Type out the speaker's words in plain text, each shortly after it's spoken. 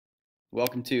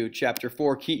Welcome to Chapter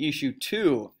 4, Key Issue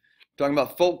 2. Talking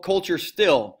about folk culture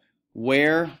still.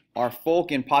 Where are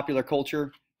folk and popular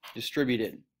culture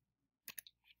distributed?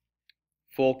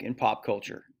 Folk and pop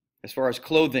culture. As far as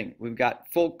clothing, we've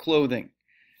got folk clothing,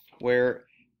 where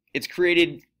it's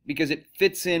created because it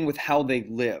fits in with how they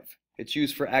live. It's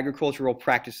used for agricultural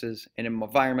practices and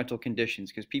environmental conditions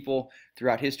because people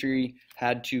throughout history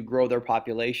had to grow their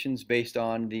populations based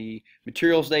on the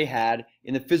materials they had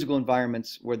in the physical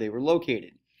environments where they were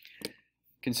located.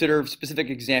 Consider specific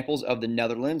examples of the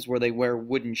Netherlands where they wear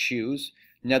wooden shoes.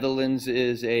 Netherlands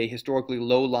is a historically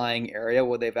low-lying area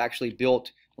where they've actually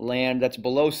built land that's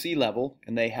below sea level,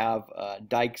 and they have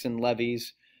dikes and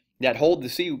levees that hold the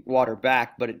seawater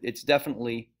back, but it's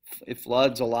definitely, it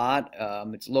floods a lot.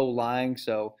 It's low-lying,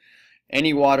 so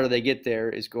any water they get there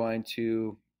is going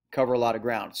to cover a lot of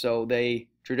ground. So they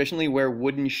traditionally wear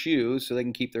wooden shoes so they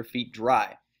can keep their feet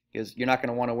dry, because you're not going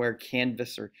to want to wear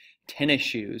canvas or tennis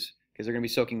shoes because they're going to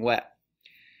be soaking wet.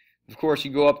 Of course,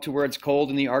 you go up to where it's cold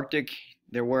in the Arctic,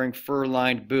 they're wearing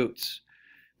fur-lined boots.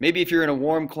 Maybe if you're in a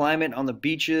warm climate on the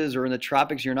beaches or in the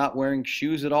tropics, you're not wearing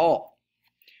shoes at all.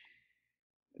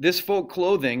 This folk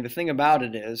clothing, the thing about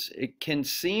it is, it can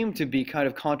seem to be kind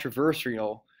of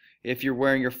controversial if you're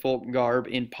wearing your folk garb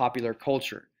in popular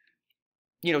culture.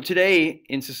 You know, today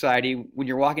in society, when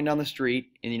you're walking down the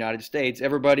street in the United States,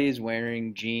 everybody is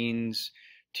wearing jeans,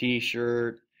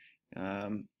 t-shirt,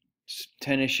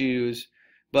 tennis shoes.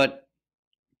 But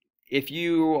if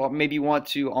you maybe want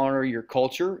to honor your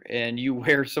culture and you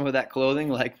wear some of that clothing,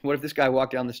 like what if this guy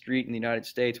walked down the street in the United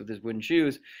States with his wooden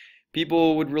shoes?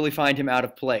 People would really find him out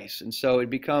of place. And so it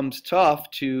becomes tough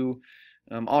to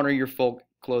honor your folk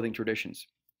clothing traditions.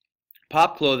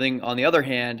 Pop clothing, on the other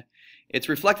hand, it's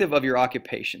reflective of your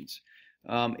occupations.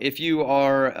 If you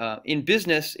are in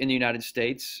business in the United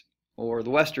States or the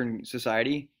Western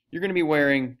society, you're going to be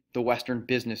wearing the Western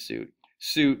business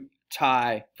suit,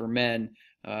 tie for men,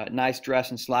 nice dress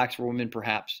and slacks for women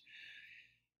perhaps.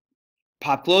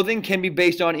 Pop clothing can be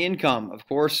based on income. Of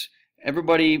course,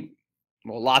 everybody,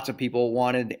 well, lots of people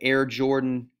wanted Air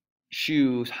Jordan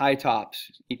shoes, high tops.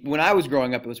 When I was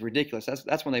growing up, it was ridiculous.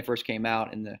 That's when they first came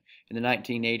out in the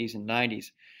 1980s and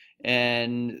 90s.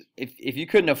 And if you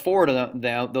couldn't afford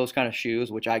those kind of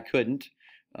shoes, which I couldn't,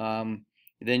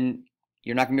 then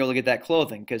you're not going to be able to get that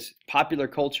clothing because popular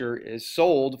culture is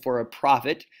sold for a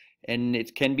profit and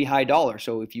it can be high dollar.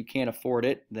 So if you can't afford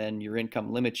it, then your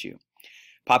income limits you.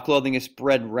 Pop clothing is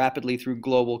spread rapidly through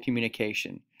global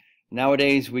communication.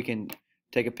 Nowadays, we can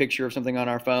take a picture of something on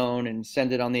our phone and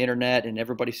send it on the internet and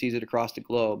everybody sees it across the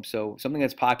globe. So something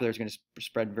that's popular is going to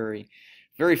spread very,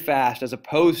 very fast as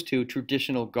opposed to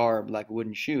traditional garb like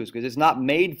wooden shoes because it's not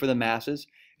made for the masses.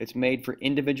 It's made for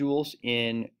individuals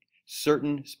in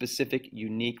certain specific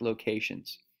unique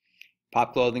locations.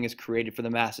 Pop clothing is created for the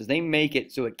masses. They make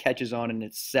it so it catches on and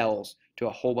it sells to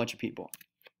a whole bunch of people.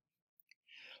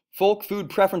 Folk food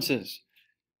preferences.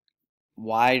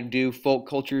 Why do folk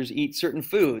cultures eat certain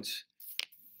foods?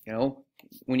 You know,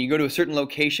 when you go to a certain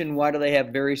location, why do they have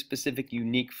very specific,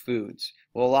 unique foods?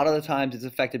 Well, a lot of the times it's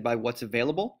affected by what's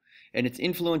available and it's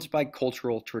influenced by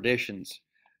cultural traditions.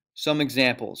 Some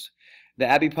examples. The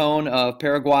Abipone of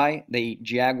Paraguay, they eat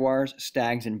jaguars,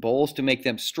 stags, and bulls to make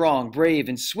them strong, brave,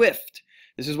 and swift.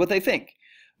 This is what they think.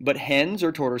 But hens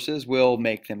or tortoises will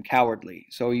make them cowardly.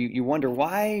 So you wonder,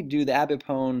 why do the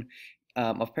Abipone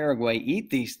of Paraguay eat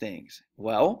these things?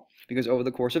 Well, because over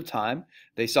the course of time,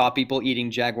 they saw people eating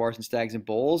jaguars and stags and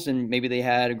bulls, and maybe they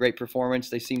had a great performance,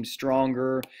 they seemed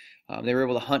stronger, they were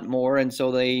able to hunt more, and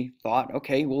so they thought,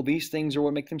 okay, well, these things are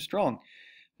what make them strong.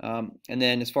 And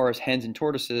then as far as hens and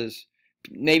tortoises,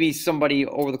 maybe somebody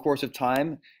over the course of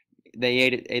time, they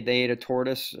ate a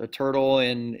tortoise, a turtle,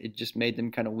 and it just made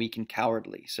them kind of weak and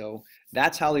cowardly. So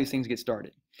that's how these things get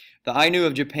started. The Ainu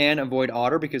of Japan avoid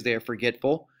otter because they are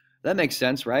forgetful. That makes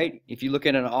sense, right? If you look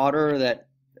at an otter that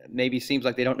maybe seems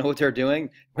like they don't know what they're doing,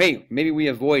 hey, maybe we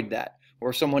avoid that.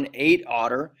 Or someone ate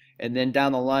otter, and then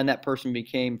down the line that person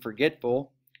became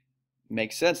forgetful.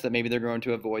 Makes sense that maybe they're going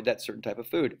to avoid that certain type of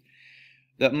food.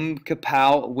 The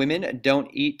Mkapau women don't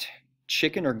eat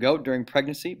chicken or goat during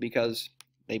pregnancy because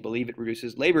they believe it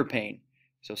reduces labor pain.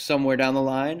 So somewhere down the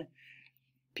line,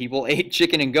 people ate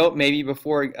chicken and goat maybe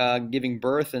before giving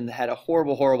birth and had a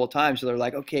horrible, horrible time. So they're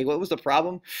like, okay, what was the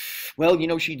problem? Well, you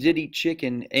know, she did eat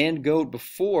chicken and goat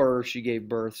before she gave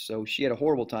birth, so she had a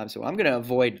horrible time. So I'm going to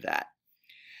avoid that.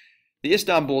 The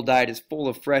Istanbul diet is full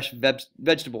of fresh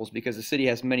vegetables because the city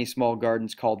has many small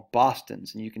gardens called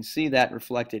bostons, and you can see that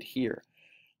reflected here.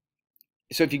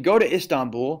 So if you go to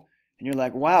Istanbul, and you're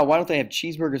like, wow, why don't they have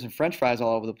cheeseburgers and french fries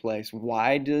all over the place?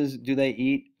 Why do they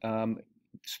eat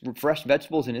fresh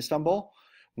vegetables in Istanbul?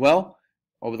 Well,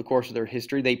 over the course of their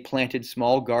history, they planted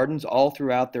small gardens all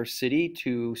throughout their city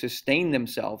to sustain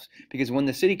themselves. Because when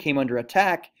the city came under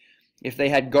attack, if they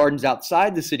had gardens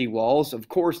outside the city walls, of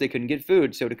course they couldn't get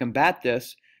food. So to combat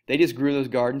this, they just grew those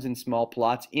gardens in small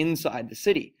plots inside the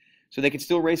city. So they could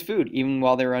still raise food even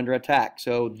while they were under attack.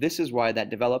 So this is why that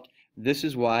developed. This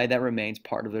is why that remains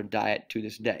part of their diet to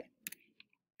this day.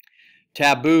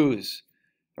 Taboos.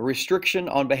 A restriction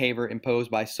on behavior imposed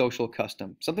by social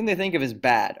custom. Something they think of as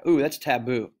bad. Ooh, that's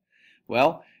taboo.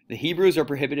 Well, the Hebrews are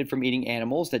prohibited from eating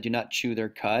animals that do not chew their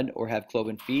cud or have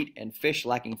cloven feet, and fish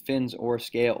lacking fins or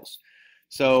scales.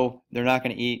 So they're not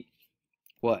going to eat,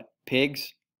 what,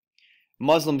 pigs?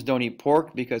 Muslims don't eat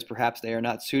pork because perhaps they are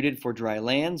not suited for dry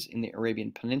lands in the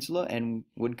Arabian Peninsula and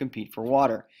would compete for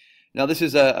water. Now this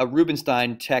is a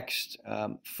Rubenstein text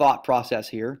thought process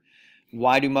here.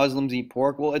 Why do Muslims eat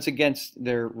pork? Well, it's against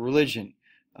their religion.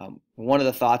 One of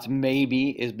the thoughts maybe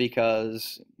is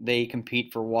because they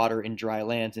compete for water in dry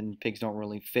lands and pigs don't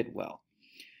really fit well.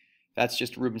 That's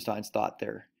just Rubenstein's thought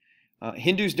there.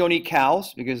 Hindus don't eat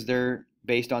cows because they're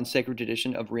based on sacred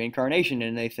tradition of reincarnation,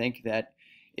 and they think that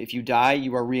if you die,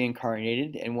 you are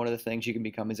reincarnated, and one of the things you can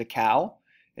become is a cow.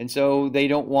 And so they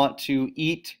don't want to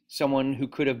eat someone who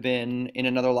could have been in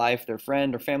another life their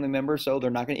friend or family member, so they're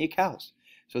not going to eat cows.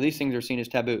 So these things are seen as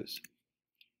taboos.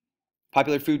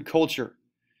 Popular food culture.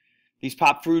 These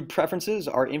pop food preferences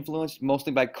are influenced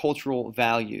mostly by cultural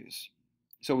values.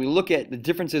 So we look at the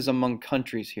differences among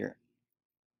countries here.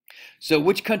 So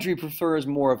which country prefers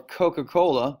more of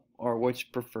Coca-Cola or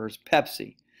which prefers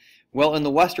Pepsi? Well, in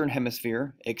the Western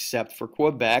Hemisphere, except for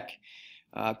Quebec,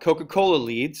 Coca-Cola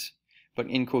leads, but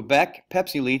in Quebec,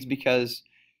 Pepsi leads because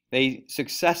they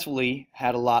successfully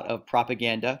had a lot of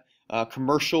propaganda,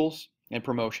 commercials, and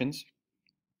promotions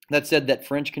that said that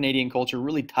French-Canadian culture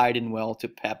really tied in well to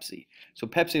Pepsi. So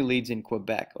Pepsi leads in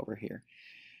Quebec over here,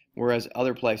 whereas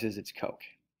other places it's Coke.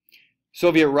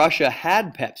 Soviet Russia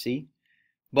had Pepsi,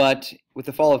 but with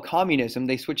the fall of communism,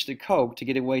 they switched to Coke to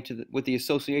get away with the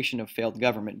association of failed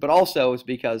government. But also it's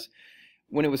because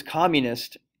when it was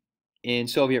communist in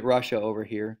Soviet Russia over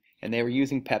here, and they were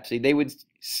using Pepsi, they would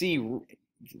see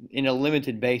in a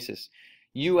limited basis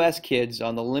U.S. kids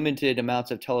on the limited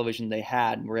amounts of television they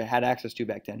had access to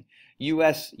back then.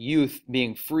 U.S. youth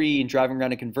being free and driving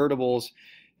around in convertibles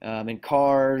in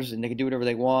cars, and they could do whatever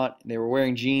they want. They were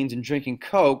wearing jeans and drinking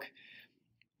Coke.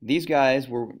 These guys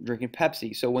were drinking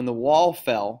Pepsi. So when the wall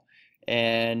fell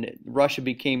and Russia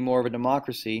became more of a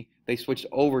democracy, they switched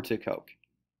over to Coke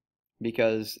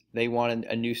because they wanted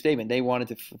a new statement. They wanted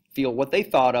to feel what they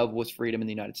thought of was freedom in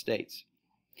the United States.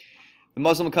 The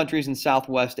Muslim countries in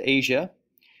Southwest Asia,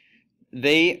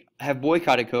 they have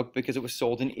boycotted Coke because it was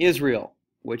sold in Israel,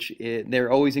 which they're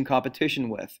always in competition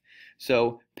with.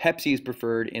 So Pepsi is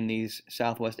preferred in these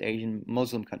Southwest Asian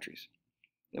Muslim countries.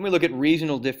 Then we look at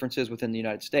regional differences within the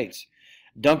United States.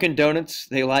 Dunkin' Donuts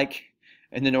they like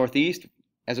in the Northeast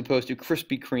as opposed to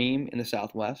Krispy Kreme in the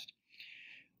Southwest.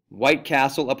 White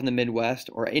Castle up in the Midwest,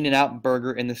 or In-N-Out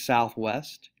Burger in the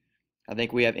Southwest. I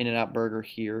think we have In-N-Out Burger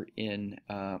here in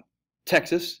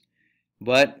Texas.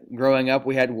 But growing up,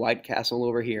 we had White Castle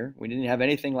over here. We didn't have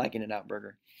anything like In-N-Out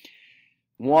Burger.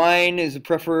 Wine is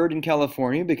preferred in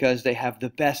California because they have the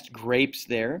best grapes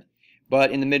there.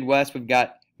 But in the Midwest, we've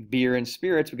got beer and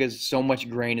spirits because so much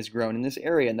grain is grown in this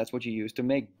area, and that's what you use to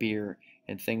make beer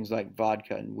and things like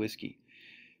vodka and whiskey.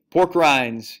 Pork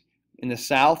rinds in the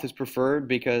South is preferred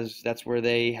because that's where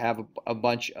they have a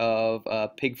bunch of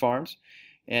pig farms.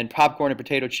 And popcorn and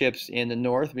potato chips in the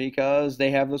North because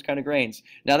they have those kind of grains.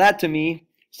 Now that to me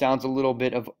sounds a little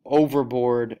bit of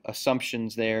overboard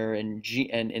assumptions there and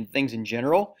things in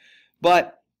general.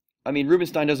 But I mean,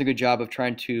 Rubenstein does a good job of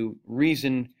trying to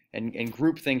reason and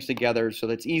group things together so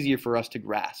that it's easier for us to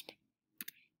grasp.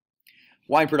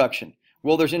 Wine production.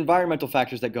 Well, there's environmental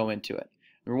factors that go into it.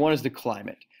 Number one is the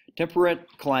climate. Temperate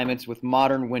climates with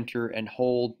modern winter and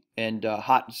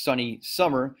hot, sunny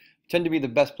summer tend to be the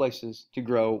best places to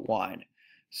grow wine.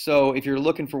 So if you're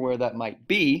looking for where that might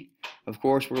be, of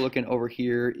course, we're looking over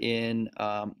here in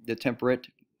the temperate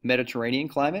Mediterranean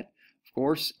climate, of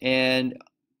course, and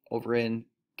over in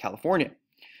California.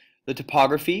 The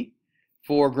topography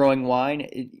for growing wine,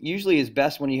 it usually is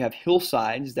best when you have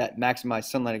hillsides that maximize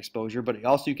sunlight exposure, but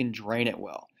also you can drain it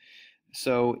well.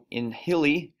 So in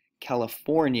hilly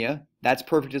California, that's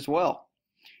perfect as well.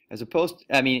 As opposed,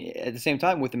 at the same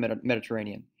time with the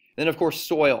Mediterranean. Then, of course,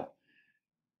 soil.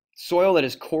 Soil that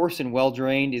is coarse and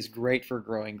well-drained is great for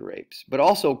growing grapes, but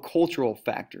also cultural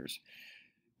factors.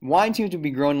 Wine seems to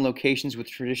be grown in locations with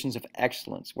traditions of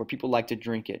excellence, where people like to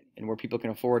drink it and where people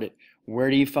can afford it. Where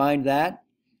do you find that?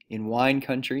 in wine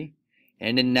country,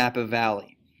 and in Napa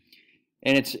Valley.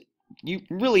 And it's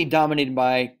really dominated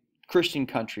by Christian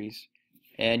countries,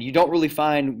 and you don't really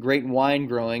find great wine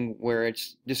growing where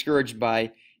it's discouraged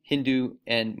by Hindu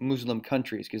and Muslim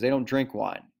countries because they don't drink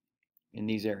wine in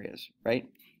these areas, right?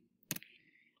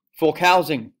 Folk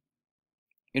housing,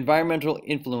 environmental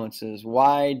influences.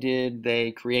 Why did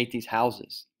they create these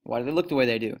houses? Why do they look the way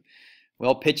they do?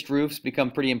 Well, pitched roofs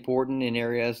become pretty important in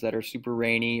areas that are super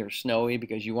rainy or snowy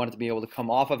because you want it to be able to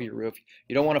come off of your roof.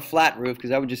 You don't want a flat roof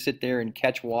because that would just sit there and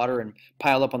catch water and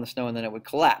pile up on the snow and then it would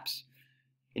collapse.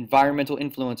 Environmental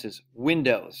influences,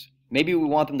 windows. Maybe we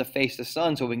want them to face the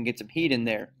sun so we can get some heat in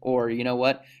there. Or you know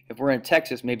what? If we're in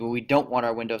Texas, maybe we don't want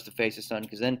our windows to face the sun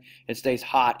because then it stays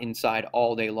hot inside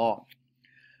all day long.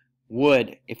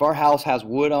 Wood. If our house has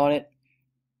wood on it,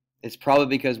 it's probably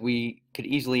because we could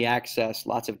easily access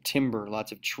lots of timber,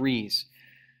 lots of trees.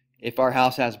 If our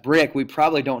house has brick, we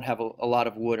probably don't have a lot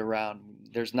of wood around.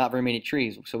 There's not very many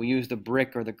trees, so we use the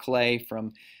brick or the clay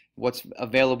from what's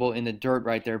available in the dirt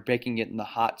right there, baking it in the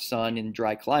hot sun in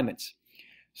dry climates.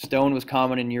 Stone was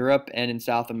common in Europe and in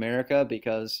South America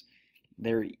because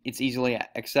it's easily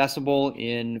accessible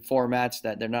in formats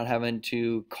that they're not having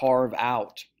to carve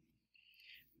out.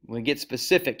 We get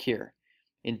specific here.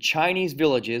 In Chinese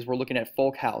villages, we're looking at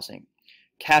folk housing.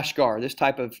 Kashgar,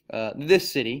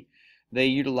 this city, they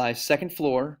utilize second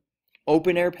floor,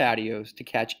 open air patios to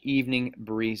catch evening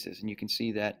breezes. And you can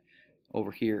see that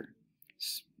over here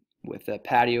with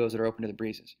patios that are open to the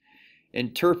breezes.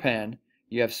 In Turpan,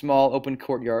 you have small open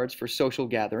courtyards for social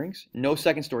gatherings. No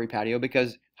second story patio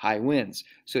because high winds.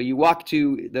 So you walk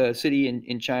to the city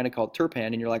in China called Turpan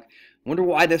and you're like, wonder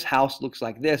why this house looks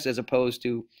like this as opposed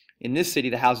to in this city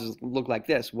the houses look like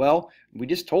this. Well, we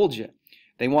just told you.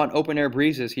 They want open air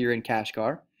breezes here in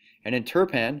Kashgar. And in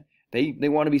Turpan, they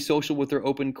want to be social with their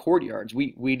open courtyards.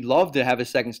 We'd love to have a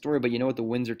second story, but you know what? The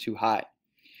winds are too high.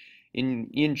 In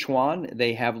Yinchuan,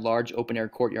 they have large open air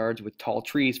courtyards with tall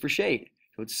trees for shade.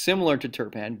 So it's similar to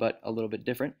Turpan, but a little bit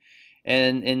different.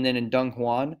 And then in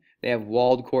Donghuan, they have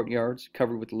walled courtyards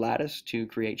covered with lattice to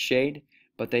create shade,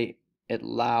 but they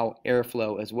allow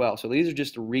airflow as well. So these are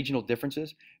just the regional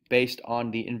differences based on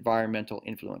the environmental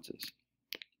influences.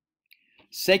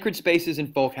 Sacred spaces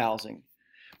in folk housing.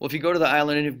 Well, if you go to the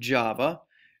island of Java,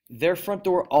 their front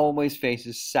door always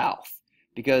faces south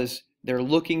because they're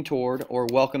looking toward or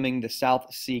welcoming the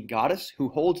South Sea goddess who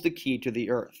holds the key to the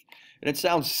earth. And it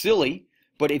sounds silly,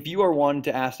 but if you are one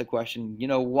to ask the question, you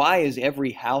know, why is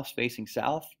every house facing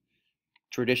south?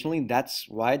 Traditionally, that's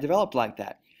why it developed like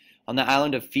that. On the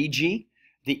island of Fiji,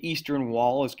 the eastern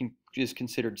wall is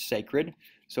considered sacred.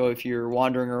 So if you're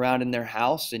wandering around in their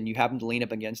house and you happen to lean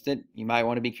up against it, you might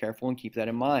want to be careful and keep that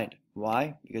in mind.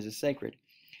 Why? Because it's sacred.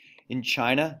 In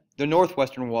China, the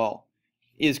northwestern wall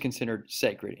is considered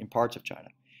sacred in parts of China.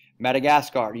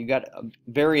 Madagascar, you got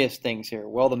various things here.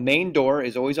 Well, the main door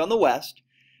is always on the west.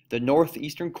 The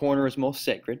northeastern corner is most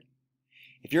sacred.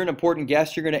 If you're an important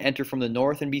guest, you're going to enter from the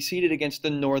north and be seated against the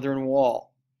northern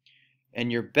wall.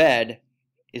 And your bed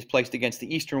is placed against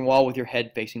the eastern wall with your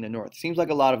head facing the north. Seems like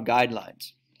a lot of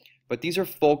guidelines. But these are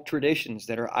folk traditions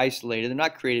that are isolated. They're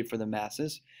not created for the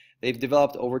masses. They've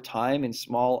developed over time in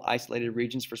small isolated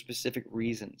regions for specific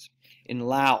reasons. In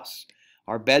Laos,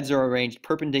 our beds are arranged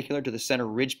perpendicular to the center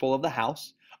ridgepole of the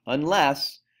house,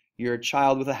 unless you're a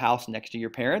child with a house next to your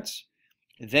parents.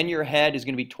 Then your head is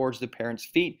going to be towards the parents'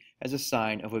 feet as a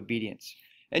sign of obedience.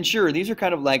 And sure, these are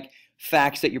kind of like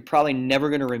facts that you're probably never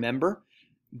going to remember,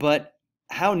 but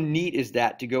how neat is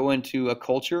that to go into a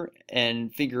culture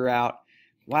and figure out,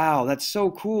 wow, that's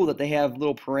so cool that they have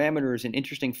little parameters and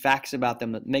interesting facts about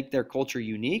them that make their culture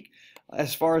unique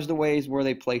as far as the ways where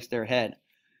they place their head.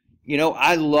 You know,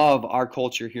 I love our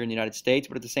culture here in the United States,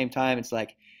 but at the same time, it's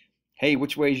like, hey,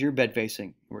 which way is your bed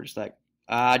facing? We're just like,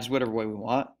 just whatever way we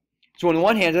want. So on the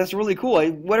one hand, that's really cool,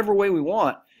 whatever way we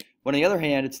want. But on the other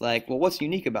hand, it's like, well, what's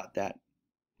unique about that?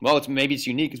 Well, maybe it's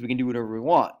unique because we can do whatever we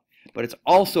want. But it's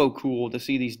also cool to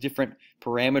see these different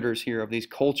parameters here of these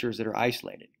cultures that are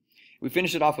isolated. We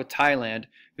finish it off with Thailand,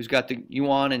 who's got the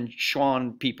Yuan and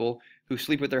Shan people who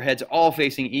sleep with their heads all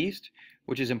facing east,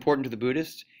 which is important to the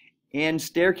Buddhists. And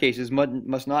staircases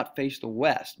must not face the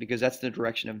west because that's the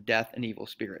direction of death and evil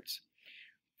spirits.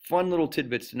 Fun little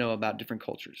tidbits to know about different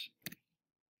cultures.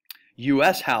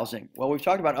 U.S. housing. Well, we've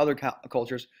talked about other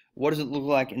cultures. What does it look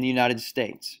like in the United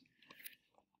States?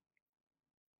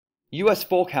 U.S.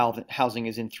 folk housing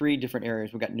is in 3 different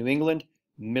areas. We've got New England,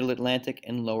 Middle Atlantic,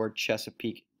 and Lower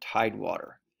Chesapeake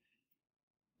Tidewater.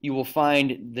 You will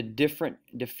find the different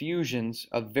diffusions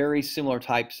of very similar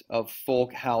types of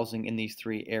folk housing in these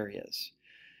 3 areas.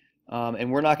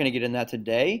 And we're not going to get into that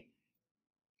today,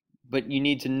 but you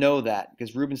need to know that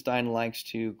because Rubenstein likes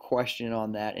to question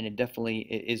on that, and it definitely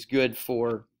is good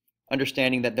for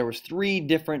understanding that there was three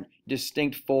different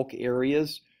distinct folk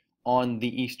areas on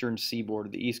the eastern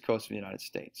seaboard, the east coast of the United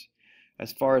States.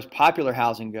 As far as popular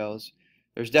housing goes,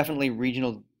 there's definitely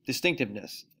regional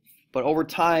distinctiveness, but over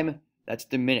time that's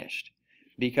diminished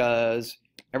because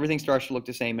everything starts to look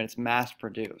the same and it's mass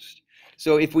produced.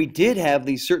 So if we did have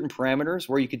these certain parameters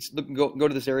where you could go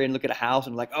to this area and look at a house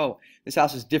and like, oh, this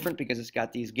house is different because it's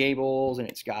got these gables and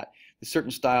it's got a certain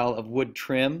style of wood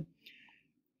trim.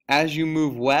 As you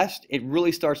move west, it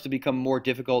really starts to become more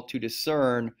difficult to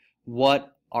discern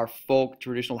what our folk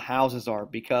traditional houses are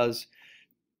because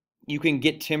you can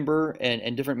get timber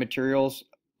and different materials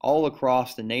all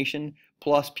across the nation.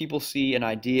 Plus, people see an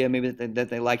idea maybe that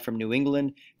they like from New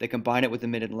England, they combine it with the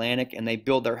Mid-Atlantic, and they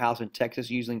build their house in Texas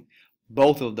using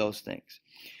both of those things.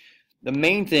 The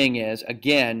main thing is,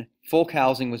 again, folk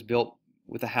housing was built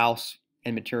with a house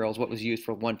and materials, what was used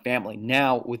for one family.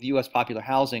 Now, with U.S. popular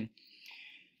housing,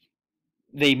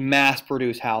 they mass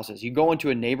produce houses. You go into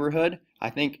a neighborhood,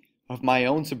 I think of my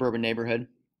own suburban neighborhood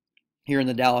here in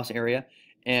the Dallas area,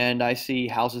 and I see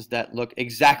houses that look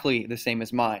exactly the same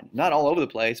as mine. Not all over the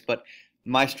place, but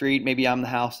my street, maybe I'm the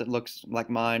house that looks like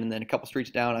mine, and then a couple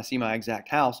streets down, I see my exact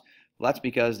house. Well, that's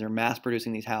because they're mass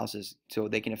producing these houses so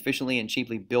they can efficiently and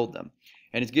cheaply build them,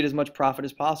 and it's get as much profit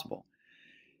as possible.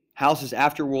 Houses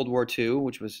after World War II,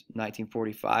 which was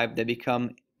 1945, they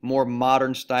become more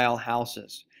modern style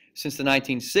houses. Since the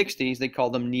 1960s, they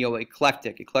call them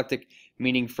neo-eclectic. Eclectic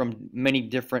meaning from many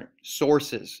different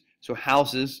sources. So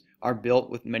houses are built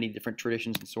with many different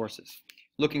traditions and sources.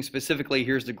 Looking specifically,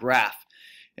 here's the graph.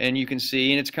 And you can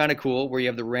see, and it's kind of cool, where you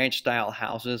have the ranch style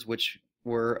houses, which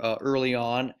were early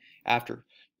on at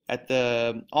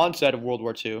the onset of World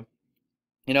War II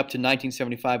and up to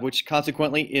 1975, which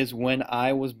consequently is when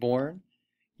I was born.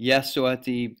 Yes, so at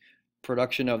the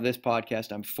production of this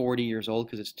podcast, I'm 40 years old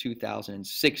because it's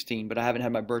 2016, but I haven't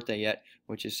had my birthday yet,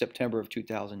 which is September of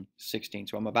 2016,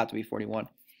 so I'm about to be 41.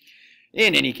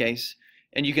 In any case,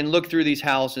 and you can look through these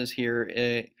houses here,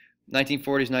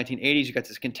 1940s, 1980s, you got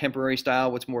this contemporary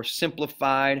style, what's more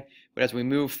simplified, but as we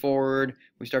move forward,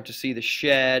 we start to see the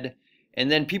shed,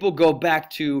 and then people go back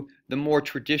to the more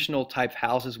traditional type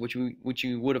houses, which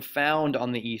you would have found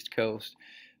on the East Coast,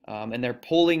 and they're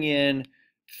pulling in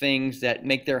things that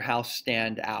make their house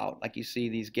stand out. Like you see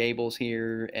these gables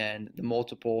here and the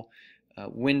multiple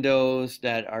windows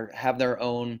that have their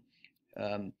own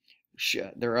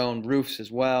roofs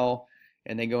as well,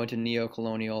 and they go into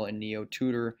neo-colonial and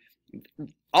neo-Tudor.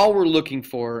 All we're looking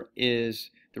for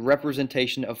is the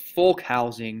representation of folk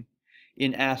housing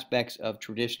in aspects of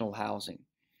traditional housing.